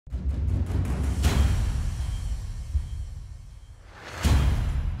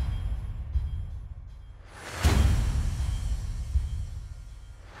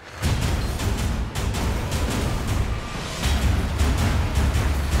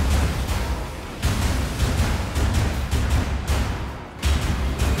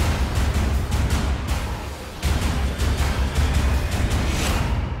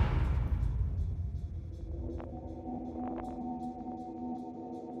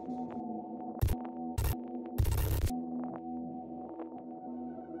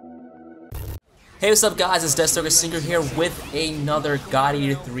Hey, what's up guys, it's Synchro here with another God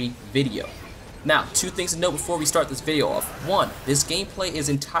Eater 3 video. Now, two things to note before we start this video off. One, this gameplay is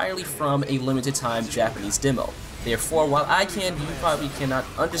entirely from a limited time Japanese demo. Therefore, while I can, you probably cannot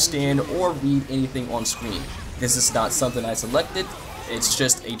understand or read anything on screen. This is not something I selected, it's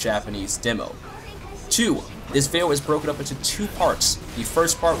just a Japanese demo. Two, this video is broken up into two parts. The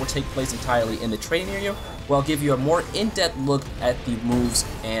first part will take place entirely in the training area, where I'll give you a more in-depth look at the moves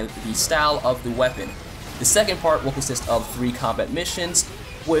and the style of the weapon. The second part will consist of 3 combat missions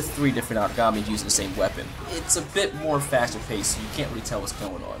with 3 different Aragame using the same weapon. It's a bit more faster paced, so you can't really tell what's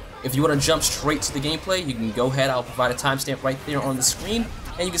going on. If you want to jump straight to the gameplay, you can go ahead, I'll provide a timestamp right there on the screen,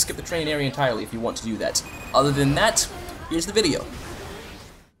 and you can skip the training area entirely if you want to do that. Other than that, here's the video.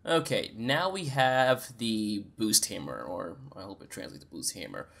 Okay, now we have the boost hammer, or I hope it translates to boost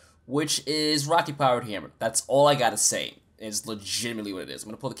hammer, which is rocket powered hammer. That's all I gotta say. It's legitimately what it is. I'm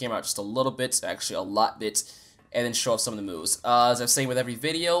gonna pull the camera out just a little bit, actually a lot bit, and then show off some of the moves. As I'm saying with every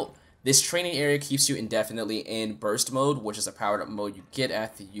video, this training area keeps you indefinitely in burst mode, which is a powered up mode you get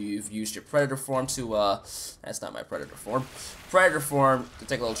after you've used your predator form to, that's not my predator form, to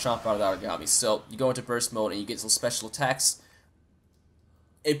take a little chomp out of the Aragame. So you go into burst mode and you get some special attacks.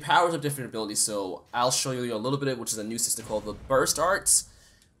 It powers up different abilities, so I'll show you a little bit of it, which is a new system called the burst arts.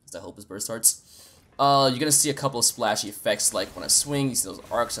 I hope it's burst arts. You're gonna see a couple of splashy effects, like when I swing, you see those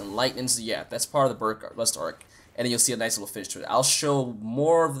arcs and lightnings. Yeah, that's part of the burst arc, and then you'll see a nice little finish to it. I'll show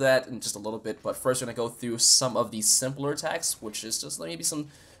more of that in just a little bit, but first we're gonna go through some of these simpler attacks, which is just maybe some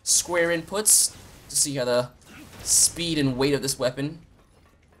square inputs to see how the speed and weight of this weapon.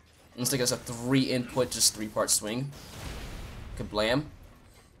 Looks like it's a 3 input, just 3-part swing. Kablam.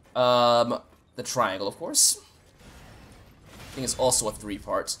 The triangle, of course. I think it's also a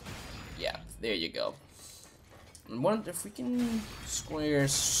 3-part. Yeah, there you go. I wonder if we can square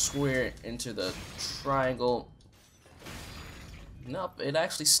into the triangle. Nope, it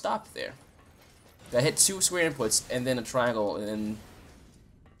actually stopped there. I hit 2 square inputs and then a triangle, and then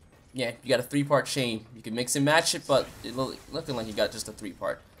yeah, you got a 3-part chain. You can mix and match it, but it looking like you got just a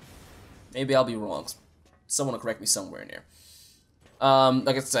 3-part. Maybe I'll be wrong. Someone will correct me somewhere in there.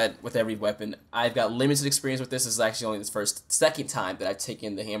 Like I said, with every weapon, I've got limited experience with this. This is actually only the second time that I've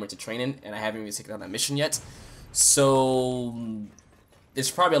taken the hammer to training, and I haven't even taken it on a mission yet. So, there's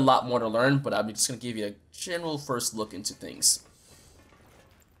probably a lot more to learn, but I'm just going to give you a general first look into things.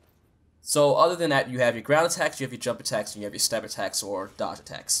 So, other than that, you have your ground attacks, you have your jump attacks, and you have your stab attacks or dodge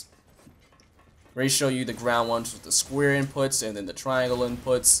attacks. I'm ready to show you the ground ones with the square inputs, and then the triangle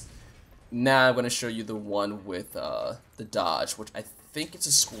inputs. Now I'm going to show you the one with the dodge, which I think it's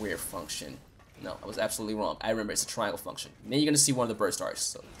a square function. No, I was absolutely wrong. I remember it's a triangle function. And then you're going to see one of the burst arcs.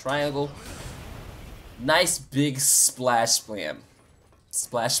 So, triangle. Nice big splash slam.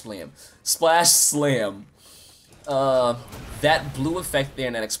 Splash slam. Splash slam. That blue effect there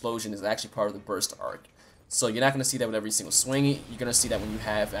and that explosion is actually part of the burst arc. So you're not going to see that with every single swing. You're going to see that when you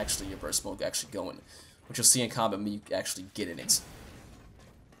have actually your burst mode actually going. Which you'll see in combat when you actually get in it.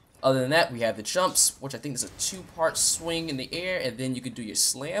 Other than that, we have the jumps, which I think is a 2-part swing in the air, and then you could do your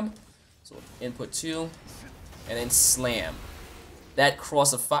slam. So input 2, and then slam. That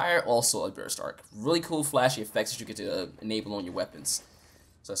cross of fire, also a burst arc. Really cool flashy effects that you get to enable on your weapons.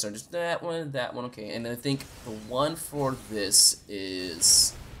 So I started just that one, okay. And then I think the one for this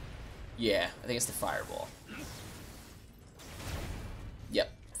is, yeah, I think it's the fireball.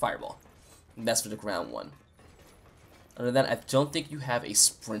 Yep, fireball. And that's for the ground one. Other than that, I don't think you have a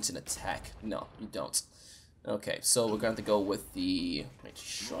sprint and attack. No, you don't. Okay, so we're going to have to go with the... Wait,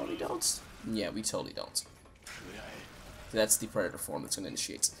 sure we don't? Yeah, we totally don't. That's the predator form that's going to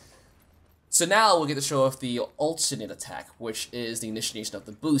initiate. So now we'll get to show off the alternate attack, which is the initiation of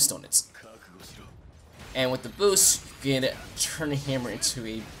the boost on it. And with the boost, you can turn the hammer into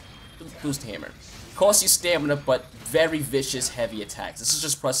a boost hammer. Costs you stamina, but very vicious, heavy attacks. This is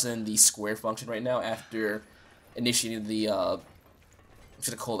just pressing the square function right now after initiating the, what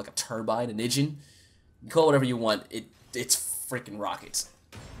should I call it, like a turbine, an engine? You call it whatever you want, it's freaking rockets.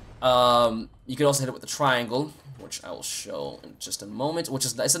 You can also hit it with the triangle, which I will show in just a moment, which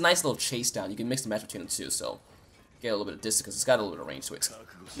is, it's a nice little chase down. You can mix and match between the two, so get a little bit of distance, because it's got a little bit of range to it.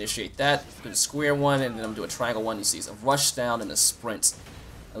 Initiate that, do the square one, and then I'm going to do a triangle one. You see it's a rush down and a sprint.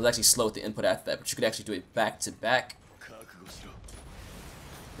 It'll actually slow with the input after that, but you could actually do it back to back.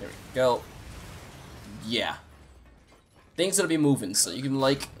 There we go. Yeah. Things that'll be moving, so you can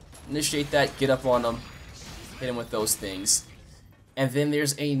like initiate that, get up on them, hit them with those things. And then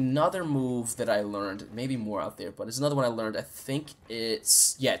there's another move that I learned, maybe more out there, but there's another one I learned. I think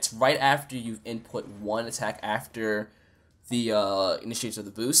it's, yeah, it's right after you've input one attack after the initiation of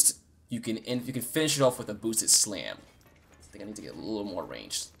the boost. you can finish it off with a boosted slam. I think I need to get a little more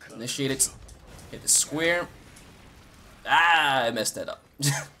range. Initiate it, hit the square. Ah, I messed that up.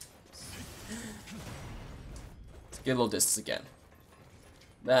 Let's get a little distance again.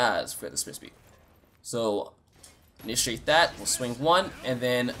 That's for the spin speed. So initiate that. We'll swing one and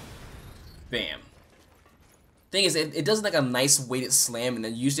then bam. Thing is, it does like a nice weighted slam, and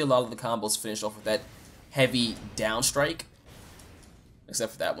then usually a lot of the combos finish off with that heavy down strike.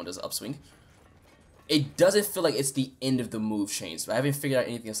 Except for that one does upswing. It doesn't feel like it's the end of the move change, but I haven't figured out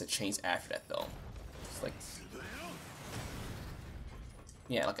anything else that changed after that though. It's like,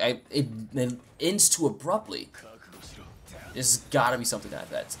 yeah, like it ends too abruptly. There's gotta be something like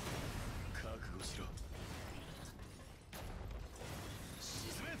that.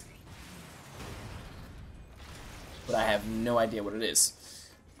 But I have no idea what it is.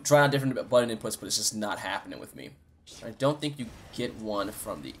 I'm trying out different button inputs, but it's just not happening with me. I don't think you get one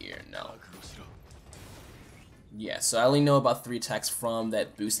from the ear, no. Yeah, so I only know about 3 attacks from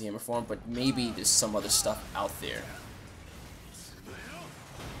that boosted hammer form, but maybe there's some other stuff out there.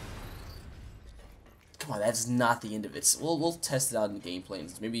 Come on, that's not the end of it. So we'll test it out in the gameplay,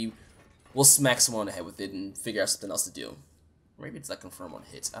 and maybe we'll smack someone on the head with it and figure out something else to do. Or maybe it's like confirm on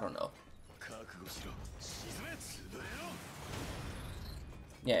hits, I don't know.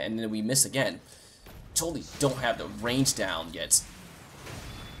 Yeah, and then we miss again. Totally don't have the range down yet.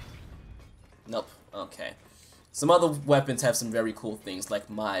 Nope, okay. Some other weapons have some very cool things, like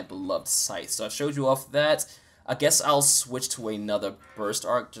my beloved scythe. So I showed you off that. I guess I'll switch to another burst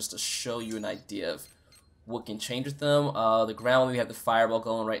arc just to show you an idea of what can change with them. The ground, we have the fireball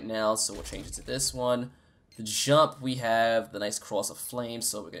going right now, so we'll change it to this one. The jump, we have the nice cross of flame,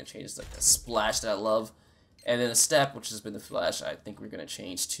 so we're going to change it to like a splash that I love. And then the step, which has been the flash, I think we're going to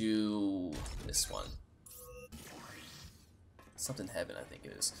change to this one. Something heaven, I think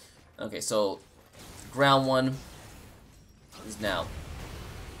it is. Okay, so ground one is now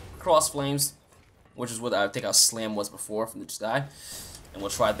cross flames, which is what I think our slam was before from the sky. And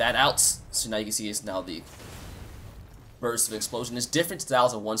we'll try that out. So now you can see it's now the burst of explosion. There's different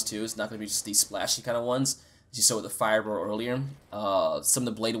styles of ones too. It's not going to be just these splashy kind of ones, as you saw with the fireball earlier. Some of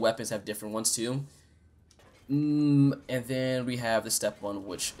the bladed weapons have different ones too. And then we have the step one,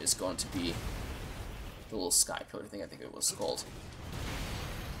 which is going to be the little sky pillar thing, I think it was called.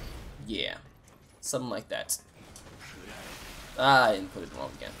 Yeah, something like that. Ah, I didn't put it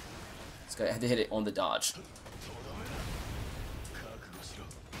wrong again. I had to hit it on the dodge.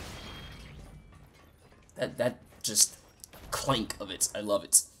 That just clank of it. I love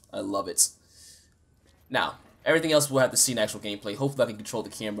it. I love it. Now, everything else we'll have to see in actual gameplay. Hopefully I can control the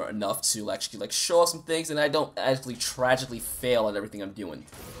camera enough to actually like show off some things and I don't actually tragically fail at everything I'm doing.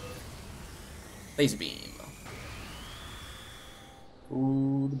 Laser beam.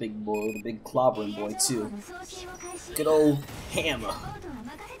 Ooh, the big boy, the big clobbering boy too. Good old hammer.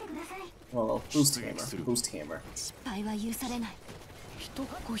 Oh, boost hammer, boost hammer.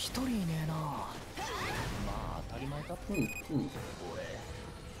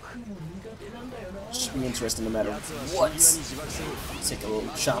 Should be interesting no matter what. Take a little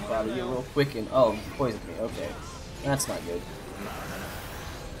chop out of you real quick and oh, you poisoned me. Okay, that's not good.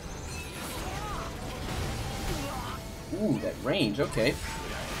 Ooh, that range. Okay.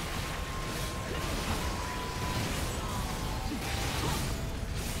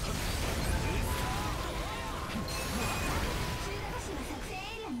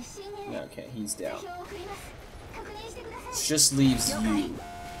 Okay, he's down. Just leaves you.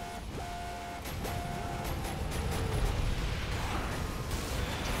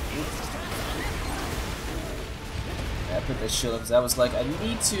 I put that shield up because I was like, I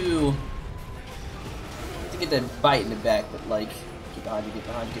need to get that bite in the back, but like, get behind you, get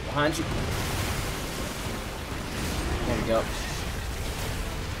behind you, get behind you. There we go.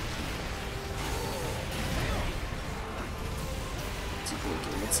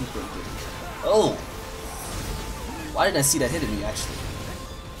 Let's see what it did. Oh! Why didn't I see that hitting me, actually?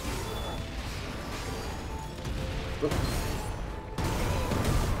 Oop.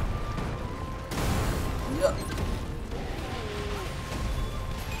 Yep.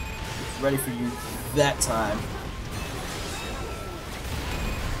 Ready for you that time.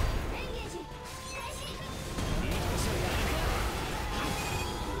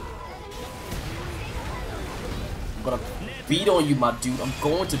 I'm gonna beat on you, my dude. I'm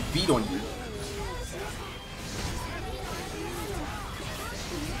going to beat on you.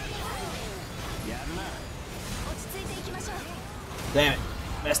 Damn it.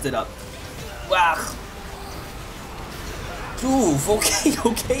 Messed it up. Wow. Oof,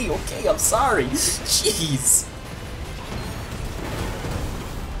 okay, I'm sorry. Jeez.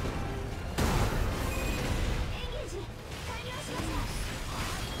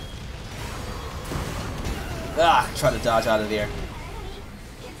 try to dodge out of there.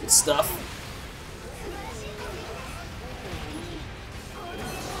 Good stuff.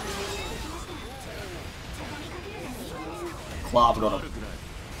 Clobbered on him.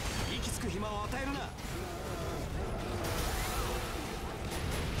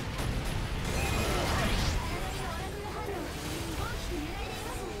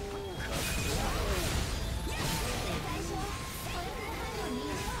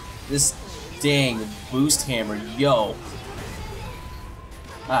 This dang boost hammer, yo.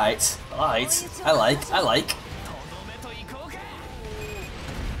 Alright, alright. I like.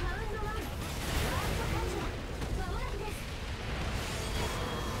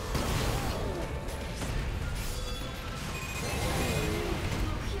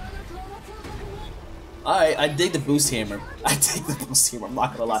 Alright, I dig the boost hammer. I dig the boost hammer, I'm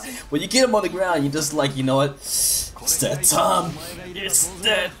not gonna lie. When you get him on the ground, you're just like, you know what? It's that time. It's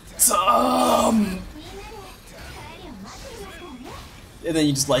that time. And then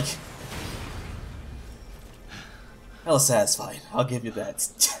you just like, hella satisfied. I'll give you that.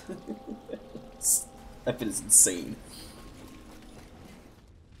 That bit is insane.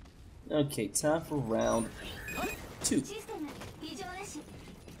 Okay, time for round 2.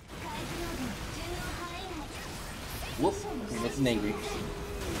 Whoop, you're getting angry.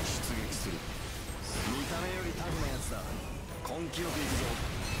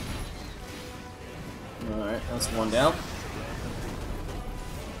 Alright, that's one down.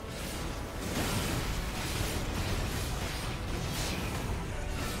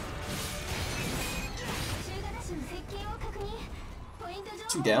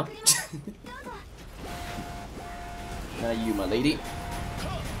 Two down. Now you, my lady.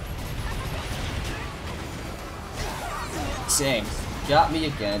 Dang, got me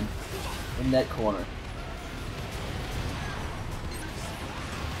again in that corner.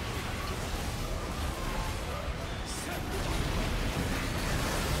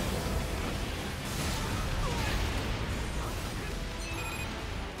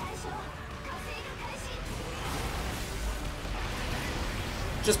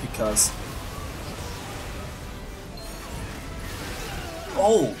 Just because.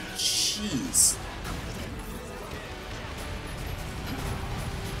 Oh, jeez.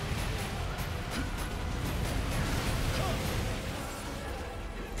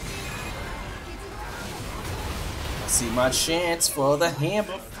 I see my chance for the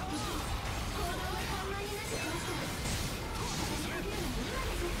hammer.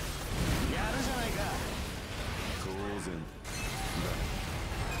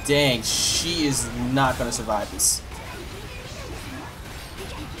 Dang, she is not gonna survive this.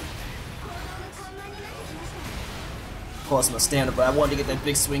 Of course, I'm a stand-up, but I wanted to get that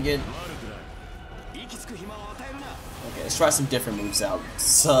big swing in. Okay, let's try some different moves out.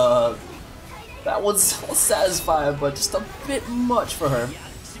 That one's satisfying, but just a bit much for her.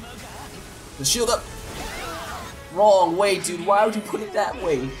 The shield up. Wrong way, dude. Why would you put it that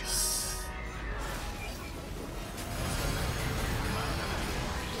way?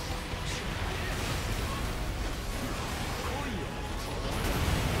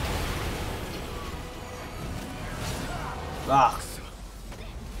 Ah.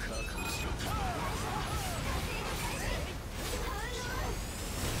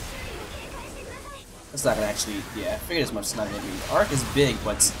 That's not gonna actually, yeah, I figured as much. It's not gonna hit me. The arc is big,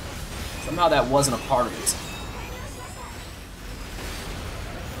 but somehow that wasn't a part of it.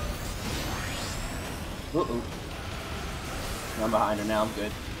 Uh-oh. I'm behind her now, I'm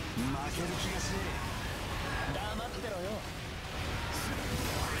good.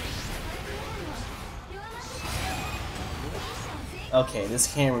 Okay, this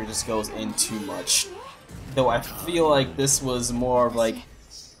hammer just goes in too much. Though I feel like this was more of like...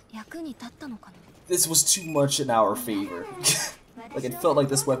 This was too much in our favor. Like, it felt like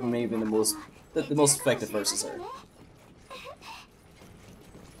this weapon may have been the most effective versus her.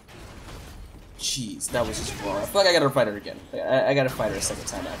 Jeez, that was just wrong. I feel like I gotta fight her again. I gotta fight her a second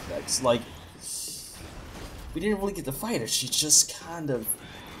time after that. It's like... We didn't really get to fight her, she just kind of...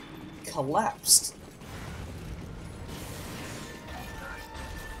 collapsed.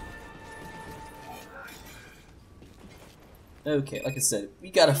 Okay, like I said,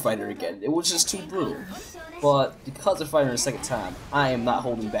 we gotta fight her again. It was just too brutal. But because of fighting her a second time, I am not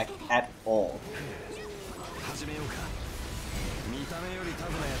holding back at all.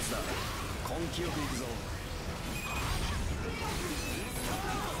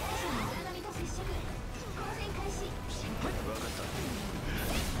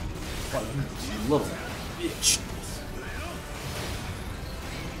 What a little bitch.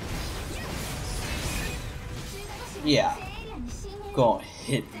 Yeah. Go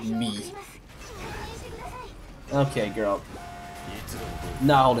hit me. Okay, girl.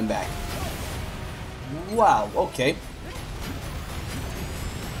 Not holding back. Wow, okay.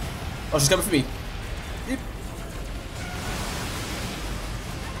 Oh, she's coming for me.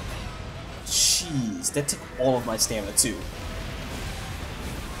 Jeez, that took all of my stamina too.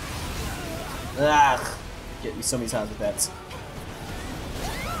 Ah, get me so many times with that.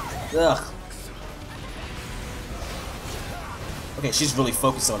 Ugh. Okay, she's really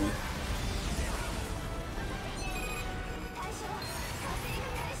focused on me.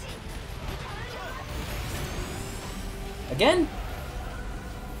 Again?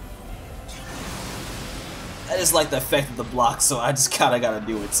 I just like the effect of the block, so I just kinda gotta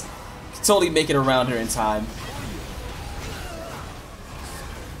do it. Totally make it around her in time.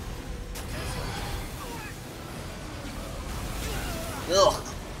 Ugh.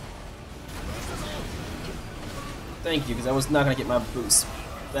 Thank you, because I was not gonna get my boost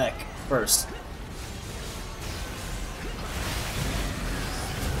back first.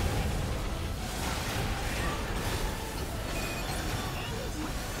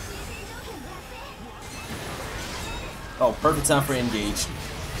 Oh, perfect time for engage.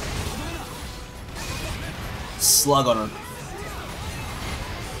 Slug on her.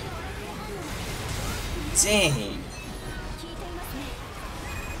 Dang.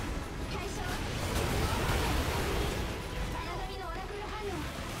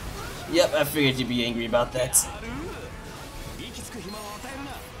 Yep, I figured you'd be angry about that.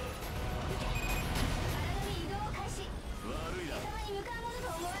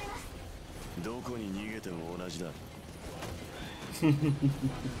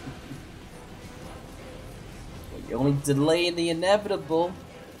 You only delay the inevitable.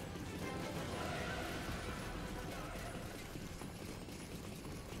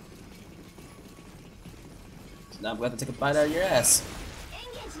 Now I'm going to take a bite out of your ass.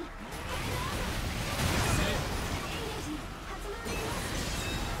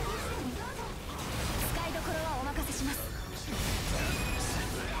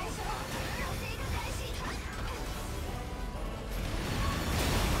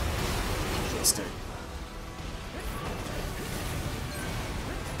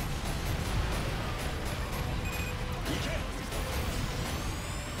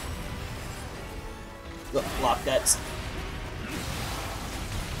 Look, block that.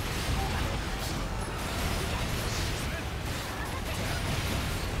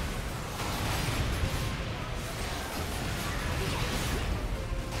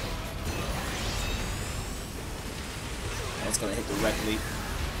 That's gonna hit directly.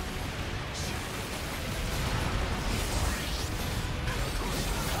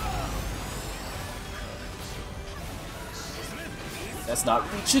 That's not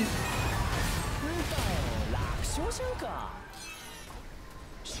reaching.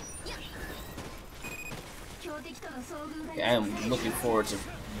 Okay, I am looking forward to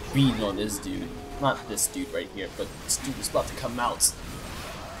beating on this dude. Not this dude right here, but this dude is about to come out.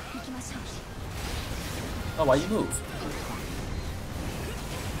 Oh, why you move?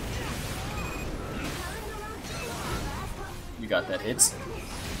 You got that hit.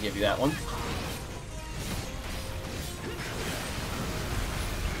 I'll give you that one.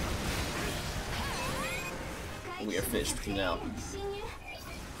 We are finished for now.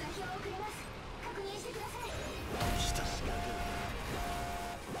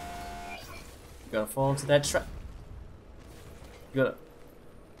 You gotta fall into that trap. You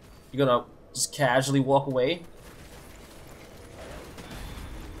gonna just casually walk away?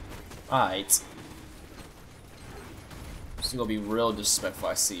 Alright. This is gonna be real disrespectful,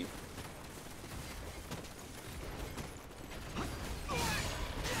 I see.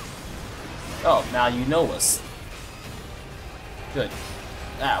 Oh, now you know us. Good.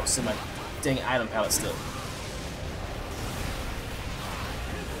 Ah, I was in my dang item palette still.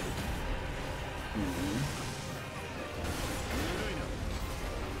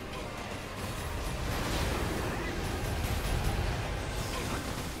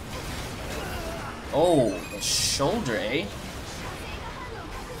 Oh, the shoulder, eh?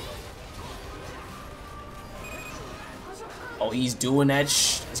 Oh, he's doing that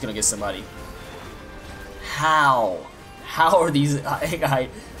he's gonna get somebody. How? How are these...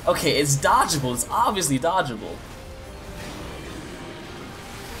 okay, it's dodgeable. It's obviously dodgeable.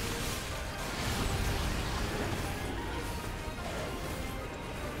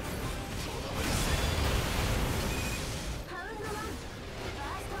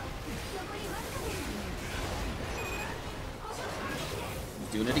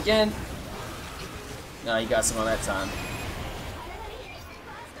 Doing it again. No, he got some on that time.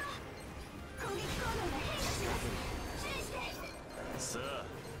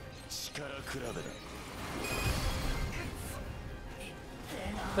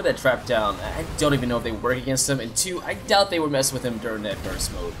 Put that trap down. I don't even know if they work against him. And 2, I doubt they would mess with him during that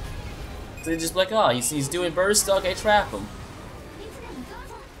burst mode. So they just be like, oh, he's doing burst, okay, trap him.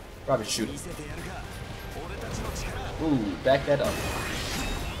 Probably shoot him. Ooh, back that up.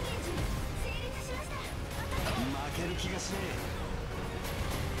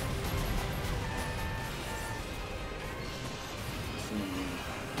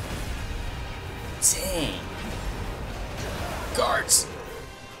 Dang. Guards.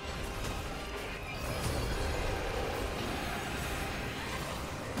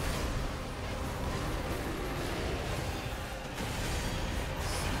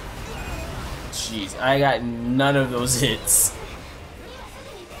 Jeez, I got none of those hits.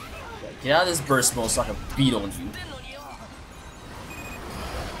 Get out of this burst mode so I can beat on you.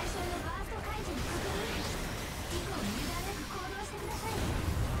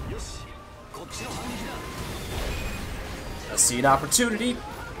 I see an opportunity.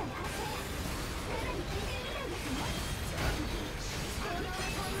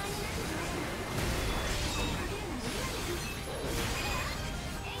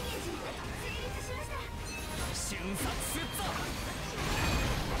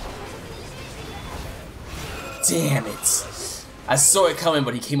 Damn it! I saw it coming,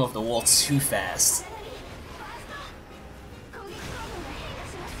 but he came off the wall too fast.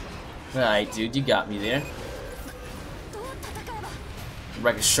 Alright, dude, you got me there.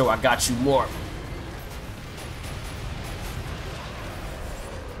 Record show I got you more.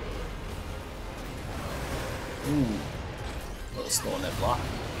 Ooh. A little slow on that block.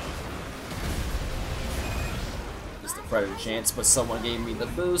 Just a predator chance, but someone gave me the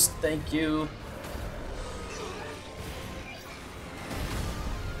boost. Thank you.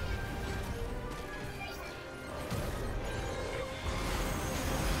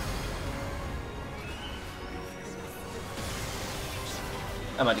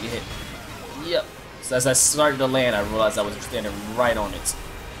 I'm about to get hit. Yep. So as I started to land, I realized I was standing right on it.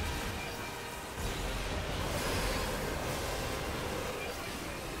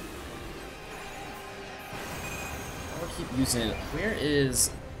 I'll keep using it. Where is...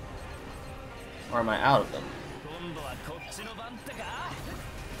 Or am I out of them?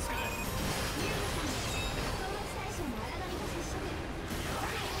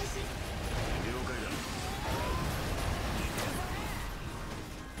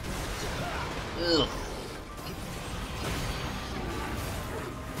 Ugh.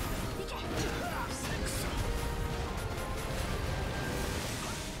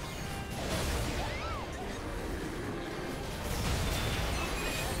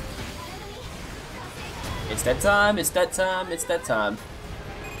 It's that time, it's that time, it's that time.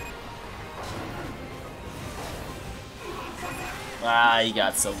 Ah, you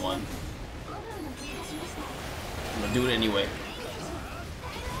got someone. I'm gonna do it anyway.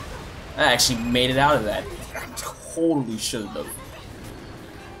 I actually made it out of that. I totally should have.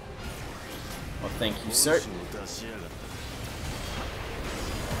 Well, thank you, sir.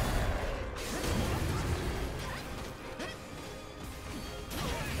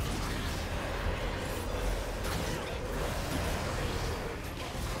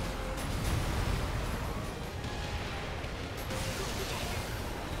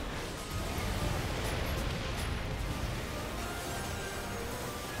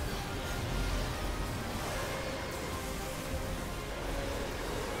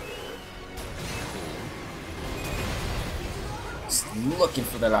 Looking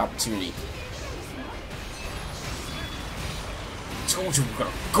for that opportunity. Told you we're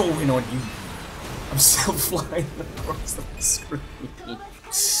gonna go in on you. I'm still flying across the screen.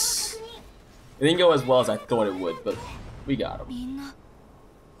 It didn't go as well as I thought it would, but we got him.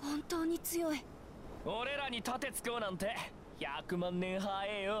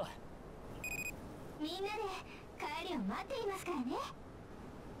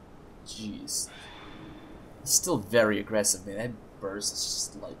 Jeez. He's still very aggressive, man. That burst is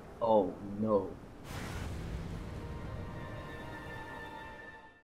just like, oh no.